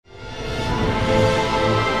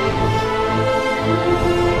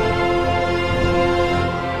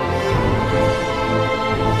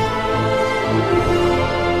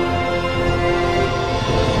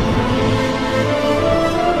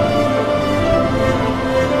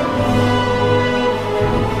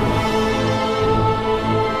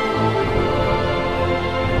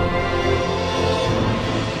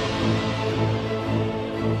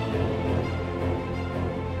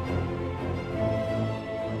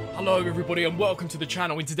Hello everybody and welcome to the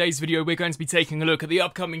channel. In today's video we're going to be taking a look at the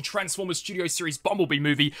upcoming Transformers Studio Series Bumblebee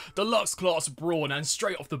movie, Deluxe Class Brawn, and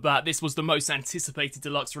straight off the bat this was the most anticipated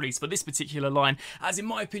Deluxe release for this particular line, as in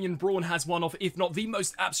my opinion Brawn has one of, if not the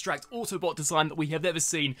most abstract Autobot design that we have ever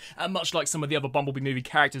seen, and much like some of the other Bumblebee movie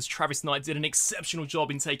characters, Travis Knight did an exceptional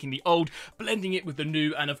job in taking the old, blending it with the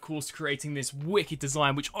new, and of course creating this wicked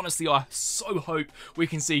design which honestly I so hope we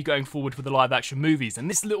can see going forward for the live action movies. And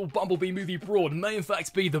this little Bumblebee movie Brawn may in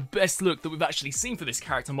fact be the best look that we've actually seen for this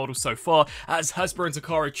character model so far, as Hasbro and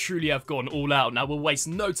Takara truly have gone all out. Now we'll waste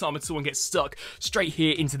no time at all and get stuck straight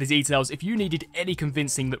here into the details. If you needed any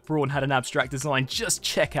convincing that Brawn had an abstract design, just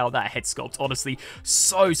check out that head sculpt. Honestly,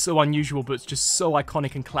 so unusual, but just so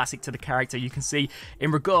iconic and classic to the character. You can see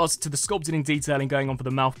in regards to the sculpting and detailing going on for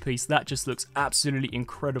the mouthpiece, that just looks absolutely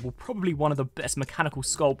incredible. Probably one of the best mechanical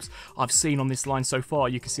sculpts I've seen on this line so far.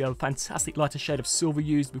 You can see a fantastic lighter shade of silver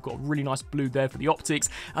used. We've got a really nice blue there for the optics,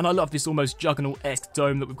 and I love this almost Juggernaut-esque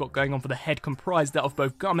dome that we've got going on for the head, comprised out of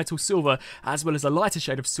both gunmetal silver as well as a lighter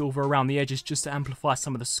shade of silver around the edges just to amplify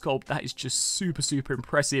some of the sculpt. That is just super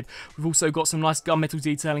impressive. We've also got some nice gunmetal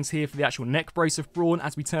detailings here for the actual neck brace of Brawn.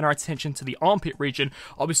 As we turn our attention to the armpit region,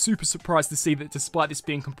 I was super surprised to see that despite this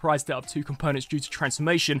being comprised out of two components due to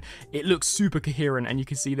transformation, it looks super coherent, and you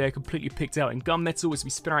can see they're completely picked out in gunmetal. As we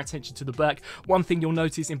spin our attention to the back, one thing you'll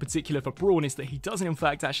notice in particular for Brawn is that he doesn't in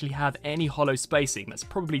fact actually have any hollow spacing. That's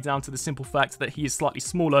probably down to the simple fact that he is slightly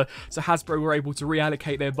smaller, so Hasbro were able to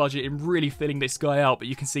reallocate their budget in really filling this guy out. But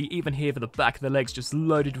you can see even here for the back of the legs just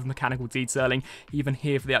loaded with mechanical detailing. Even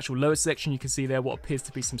here for the actual lower section you can see there what appears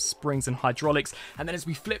to be some springs and hydraulics. And then as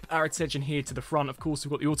we flip our attention here to the front, of course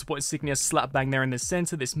we've got the Autobot insignia slap bang there in the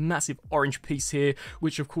center, this massive orange piece here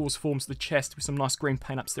which of course forms the chest with some nice green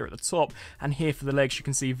paint ups there at the top. And here for the legs you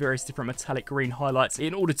can see various different metallic green highlights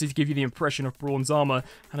in order to give you the impression of Brawn's armor,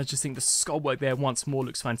 and I just think the sculpt work there once more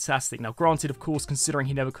looks fantastic. Now granted, of course, considering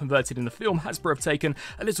he never converted in the film, Hasbro have taken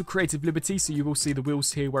a little creative liberty, so you will see the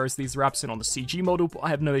wheels here, whereas these are absent on the CG model, but I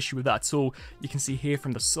have no issue with that at all. You can see here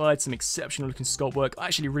from the side some exceptional looking sculpt work. I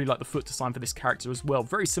actually really like the foot design for this character as well,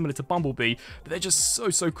 very similar to Bumblebee, but they're just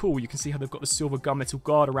so cool. You can see how they've got the silver gunmetal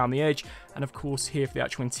guard around the edge, and of course here for the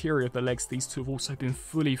actual interior of the legs, these two have also been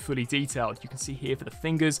fully detailed. You can see here for the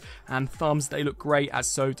fingers and thumbs, they look great, as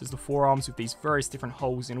so does the forearms with these various different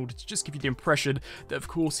holes in order to just give you the impression that of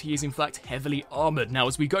course he is in fact heavily armoured. Now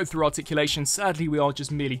as we go through articulation, sadly we are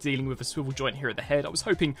just merely dealing with a swivel joint here at the head. I was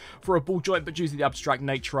hoping for a ball joint, but due to the abstract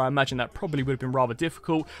nature I imagine that probably would have been rather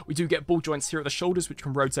difficult. We do get ball joints here at the shoulders which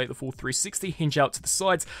can rotate the full 360, hinge out to the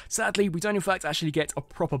sides. Sadly we don't in fact actually get a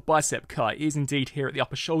proper bicep cut. It is indeed here at the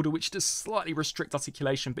upper shoulder, which does slightly restrict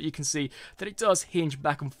articulation, but you can see that it does hinge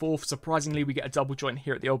back and forth. Surprisingly we get a double joint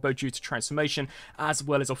here at the elbow due to transformation, as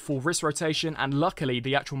well as a full wrist rotation, and luckily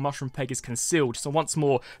the actual mushroom peg is concealed, so once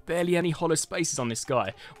more barely any hollow spaces on this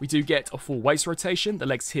guy. We do get a full waist rotation. The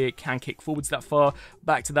legs here can kick forwards that far,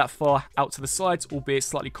 back to that far, out to the sides, albeit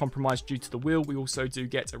slightly compromised due to the wheel. We also do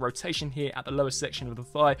get a rotation here at the lower section of the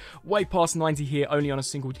thigh, way past 90 here, only on a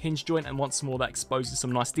single hinge joint, and once more that exposes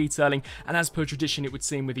some nice detailing. And as per tradition it would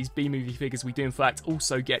seem with these B-movie figures, we do in fact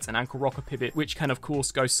also get an ankle rocker pivot, which can of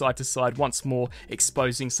course go side to side, once more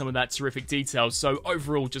exposing some of that terrific detail. So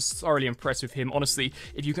overall just thoroughly impressed with him. Honestly,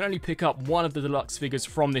 if you can only pick up one of the Deluxe figures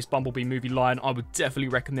from this Bumblebee movie line, I would definitely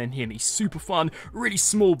recommend him. He's super fun, really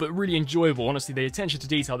small but really enjoyable. Honestly, the attention to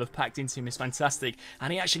detail they've packed into him is fantastic,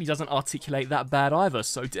 and he actually doesn't articulate that bad either,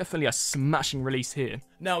 so definitely a smashing release here.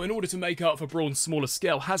 Now in order to make up for Brawn's smaller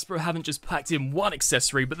scale, Hasbro haven't just packed in one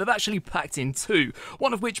accessory, but they've actually packed in two,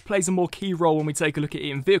 one of which plays a more key role when we take a look at it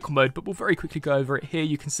in vehicle mode, but we'll very quickly go over it here.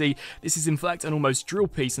 You can see this is in fact an almost drill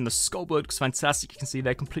piece, and the sculpt work looks fantastic. You can see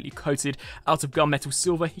they're completely coated out of gunmetal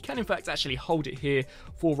silver. He can in fact actually hold it here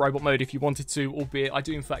for robot mode if you wanted to, albeit I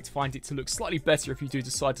do in fact find it to look slightly better if you do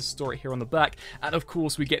decide to store it here on the back. And of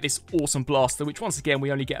course we get this awesome blaster, which once again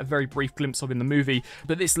we only get a very brief glimpse of in the movie,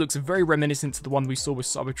 but this looks very reminiscent to the one we saw with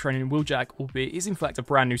Cybertron and Wheeljack, albeit is in fact a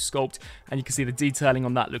brand new sculpt, and you can see the detailing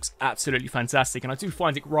on that looks absolutely fantastic. And I do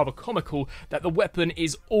find it rather comical that the weapon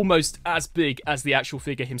is almost as big as the actual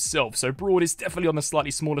figure himself, so Brawn is definitely on the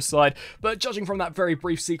slightly smaller side, but judging from that very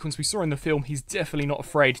brief sequence we saw in the film, he's definitely not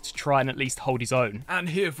afraid to try and at least hold his own. And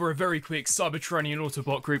here for a very quick Cybertronian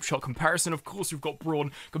Autobot group shot comparison, of course we've got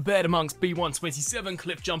Brawn compared amongst B-127,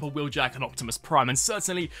 Cliffjumper, Wheeljack and Optimus Prime, and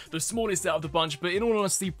certainly the smallest out of the bunch, but in all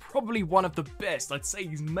honesty probably one of the best. I'd say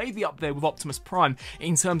he's maybe up there with Optimus Prime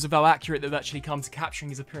in terms of how accurate they've actually come to capturing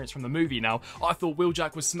his appearance from the movie. Now I thought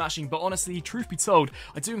Wheeljack was smashing, but honestly, truth be told,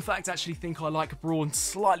 I do in fact actually think I like Brawn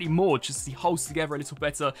slightly more, just he holds together a little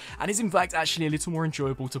better and is in fact actually a little more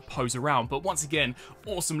enjoyable to pose around. But once again,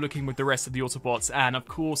 awesome looking with the rest of the Autobot robots, and of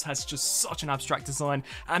course has just such an abstract design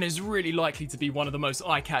and is really likely to be one of the most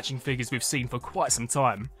eye-catching figures we've seen for quite some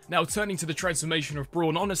time. Now, turning to the transformation of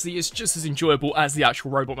Brawn, honestly it's just as enjoyable as the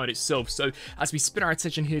actual robot mode itself. So as we spin our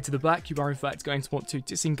attention here to the back, you are in fact going to want to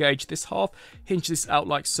disengage this half, hinge this out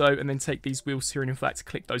like so, and then take these wheels here and in fact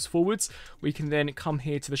click those forwards. We can then come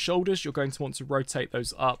here to the shoulders. You're going to want to rotate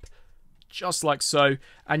those up just like so,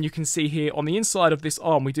 and you can see here on the inside of this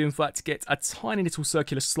arm we do in fact get a tiny little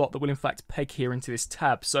circular slot that will in fact peg here into this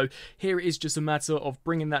tab. So here it is just a matter of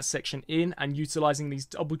bringing that section in and utilizing these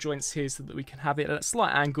double joints here so that we can have it at a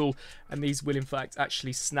slight angle, and these will in fact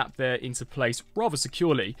actually snap there into place rather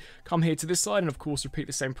securely. Come here to this side and of course repeat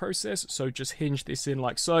the same process. So just hinge this in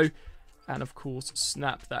like so, and of course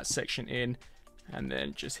snap that section in, and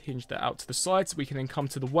then just hinge that out to the side. So we can then come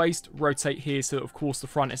to the waist, rotate here so of course the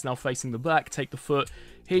front is now facing the back, take the foot,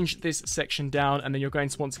 hinge this section down, and then you're going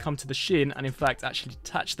to want to come to the shin and in fact actually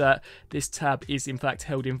detach that. This tab is in fact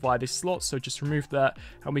held in via this slot, so just remove that,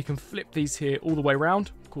 and we can flip these here all the way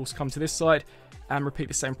around. Of course come to this side and repeat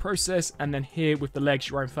the same process, and then here with the legs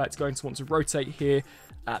you are in fact going to want to rotate here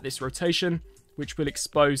at this rotation, which will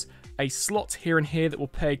expose a slot here and here that will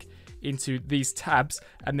peg into these tabs,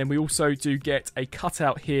 and then we also do get a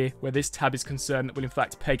cutout here where this tab is concerned that will in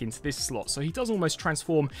fact peg into this slot. So he does almost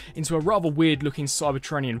transform into a rather weird looking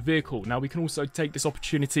Cybertronian vehicle. Now we can also take this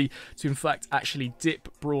opportunity to in fact actually dip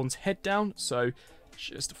Brawn's head down, so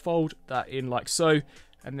just fold that in like so,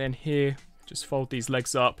 and then here just fold these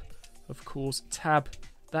legs up, of course tab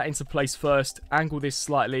that into place first, angle this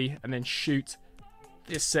slightly, and then shoot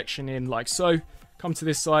this section in like so. Come to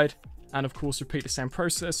this side and of course repeat the same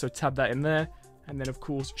process, so tab that in there, and then of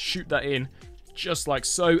course shoot that in just like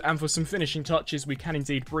so. And for some finishing touches we can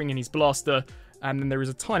indeed bring in his blaster, and then there is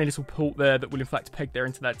a tiny little port there that will in fact peg there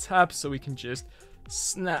into that tab, so we can just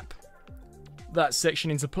snap that section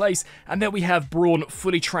into place, and there we have Brawn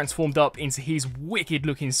fully transformed up into his wicked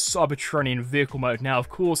looking Cybertronian vehicle mode. Now of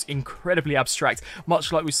course incredibly abstract,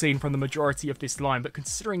 much like we've seen from the majority of this line, but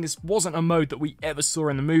considering this wasn't a mode that we ever saw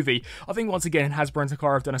in the movie, I think once again Hasbro and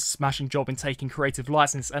Takara have done a smashing job in taking creative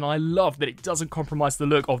license, and I love that it doesn't compromise the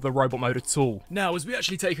look of the robot mode at all. Now as we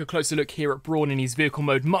actually take a closer look here at Brawn in his vehicle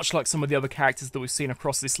mode, much like some of the other characters that we've seen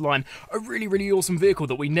across this line, a really awesome vehicle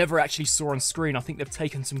that we never actually saw on screen. I think they've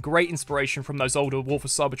taken some great inspiration from those older War for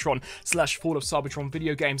Cybertron / Fall of Cybertron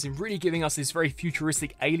video games and really giving us this very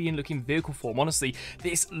futuristic alien looking vehicle form. Honestly,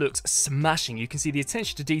 this looks smashing. You can see the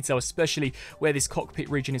attention to detail, especially where this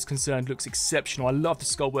cockpit region is concerned, looks exceptional. I love the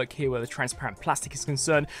skull work here where the transparent plastic is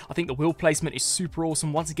concerned. I think the wheel placement is super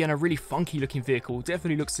awesome. Once again, a really funky looking vehicle.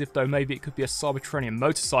 Definitely looks as if though maybe it could be a Cybertronian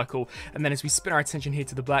motorcycle. And then as we spin our attention here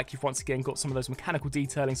to the back, you've once again got some of those mechanical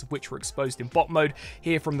detailings of which were exposed in bot mode.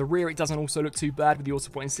 Here from the rear, it doesn't also look too bad with the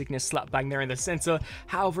Autobot insignia slap bang there in the center.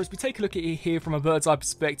 However, as we take a look at it here from a bird's eye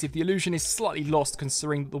perspective, the illusion is slightly lost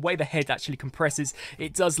considering the way the head actually compresses.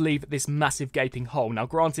 It does leave this massive gaping hole. Now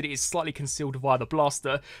granted, it is slightly concealed via the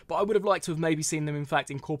blaster, but I would have liked to have maybe seen them in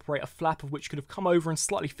fact incorporate a flap of which could have come over and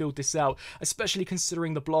slightly filled this out, especially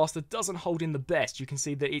considering the blaster doesn't hold in the best. You can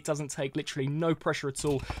see that it doesn't take literally no pressure at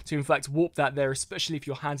all to in fact warp that there, especially if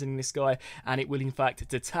you're handling this guy, and it will in fact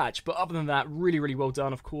detach. But other than that, really well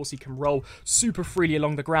done. Of course, he can roll super freely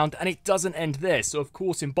along the ground, and it doesn't end there. So of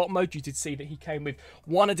course in bot mode you did see that he came with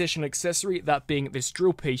one additional accessory, that being this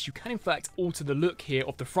drill piece. You can in fact alter the look here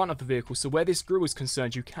of the front of the vehicle, so where this grill is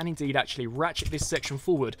concerned you can indeed actually ratchet this section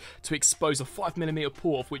forward to expose a 5mm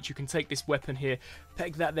port, of which you can take this weapon here,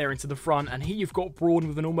 peg that there into the front, and here you've got Brawn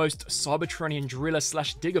with an almost Cybertronian driller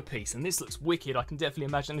 / digger piece, and this looks wicked. I can definitely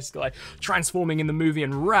imagine this guy transforming in the movie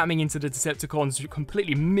and ramming into the Decepticons,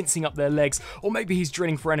 completely mincing up their legs, or maybe he's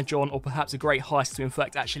drilling for Energon, or perhaps a great heist to in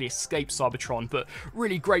fact actually escape Cybertron. But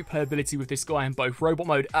really great playability with this guy in both robot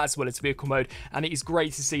mode as well as vehicle mode, and it is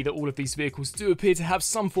great to see that all of these vehicles do appear to have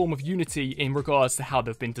some form of unity in regards to how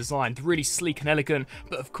they've been designed. Really sleek and elegant,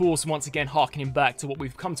 but of course once again harkening back to what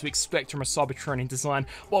we've come to expect from a Cybertronian design,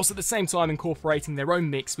 whilst at the same time incorporating their own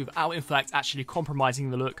mix without in fact actually compromising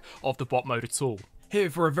the look of the bot mode at all. Here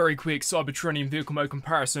for a very quick Cybertronian vehicle mode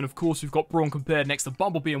comparison, of course we've got Brawn compared next to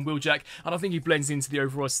Bumblebee and Wheeljack, and I think he blends into the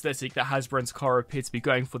overall aesthetic that Hasbro and Takara appear to be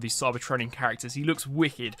going for these Cybertronian characters. He looks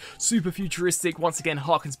wicked, super futuristic, once again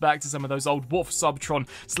harkens back to some of those old War for Cybertron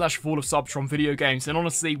 / Fall of Cybertron video games, and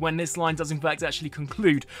honestly when this line does in fact actually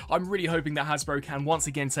conclude, I'm really hoping that Hasbro can once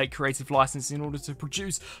again take creative license in order to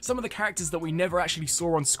produce some of the characters that we never actually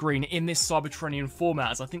saw on screen in this Cybertronian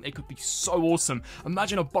format, as I think they could be so awesome.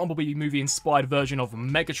 Imagine a Bumblebee movie inspired version of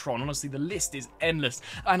Megatron. Honestly, the list is endless,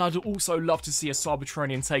 and I'd also love to see a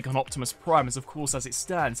Cybertronian take on Optimus Prime, as of course, as it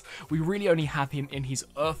stands, we really only have him in his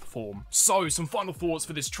Earth form. So, some final thoughts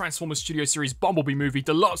for this Transformers Studio Series Bumblebee movie,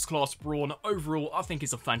 Deluxe Class Brawn. Overall, I think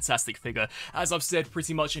it's a fantastic figure. As I've said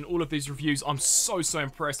pretty much in all of these reviews, I'm so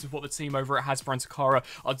impressed with what the team over at Hasbro and Takara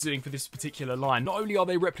are doing for this particular line. Not only are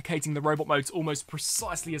they replicating the robot modes almost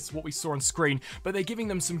precisely as what we saw on screen, but they're giving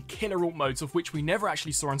them some killer alt modes of which we never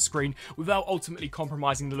actually saw on screen without ultimately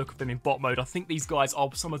compromising the look of them in bot mode. I think these guys are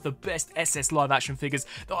some of the best SS live action figures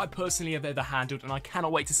that I personally have ever handled, and I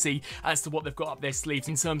cannot wait to see as to what they've got up their sleeves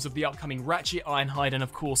in terms of the upcoming Ratchet, Ironhide, and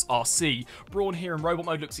of course RC. Brawn here in robot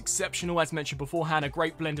mode looks exceptional, as mentioned beforehand, a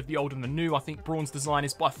great blend of the old and the new. I think Brawn's design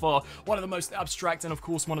is by far one of the most abstract and of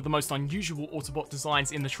course one of the most unusual Autobot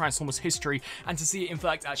designs in the Transformers history, and to see it in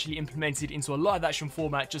fact actually implemented into a live action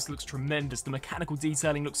format just looks tremendous. The mechanical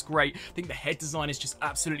detailing looks great. I think the head design is just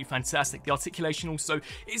absolutely fantastic. The articulation also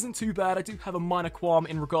isn't too bad. I do have a minor qualm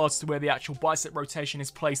in regards to where the actual bicep rotation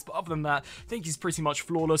is placed, but other than that, I think he's pretty much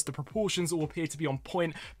flawless. The proportions all appear to be on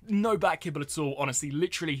point. No back kibble at all, honestly.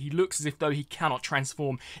 Literally, he looks as if though he cannot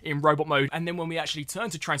transform in robot mode, and then when we actually turn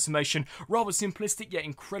to transformation, rather simplistic yet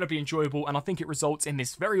incredibly enjoyable, and I think it results in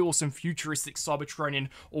this very awesome futuristic Cybertronian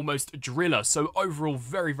almost driller. So overall,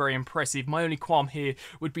 very impressive. My only qualm here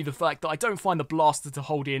would be the fact that I don't find the blaster to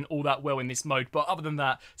hold in all that well in this mode, but other than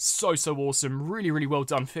that, so awesome. Really well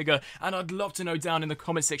done figure, and I'd love to know down in the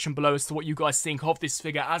comment section below as to what you guys think of this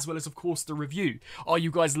figure, as well as of course the review. Are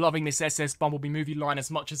you guys loving this SS Bumblebee movie line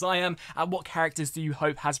as much as I am? And what characters do you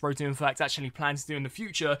hope Hasbro do in fact actually plan to do in the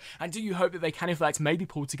future? And do you hope that they can in fact maybe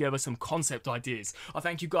pull together some concept ideas? I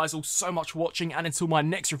thank you guys all so much for watching, and until my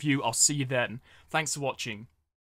next review, I'll see you then. Thanks for watching.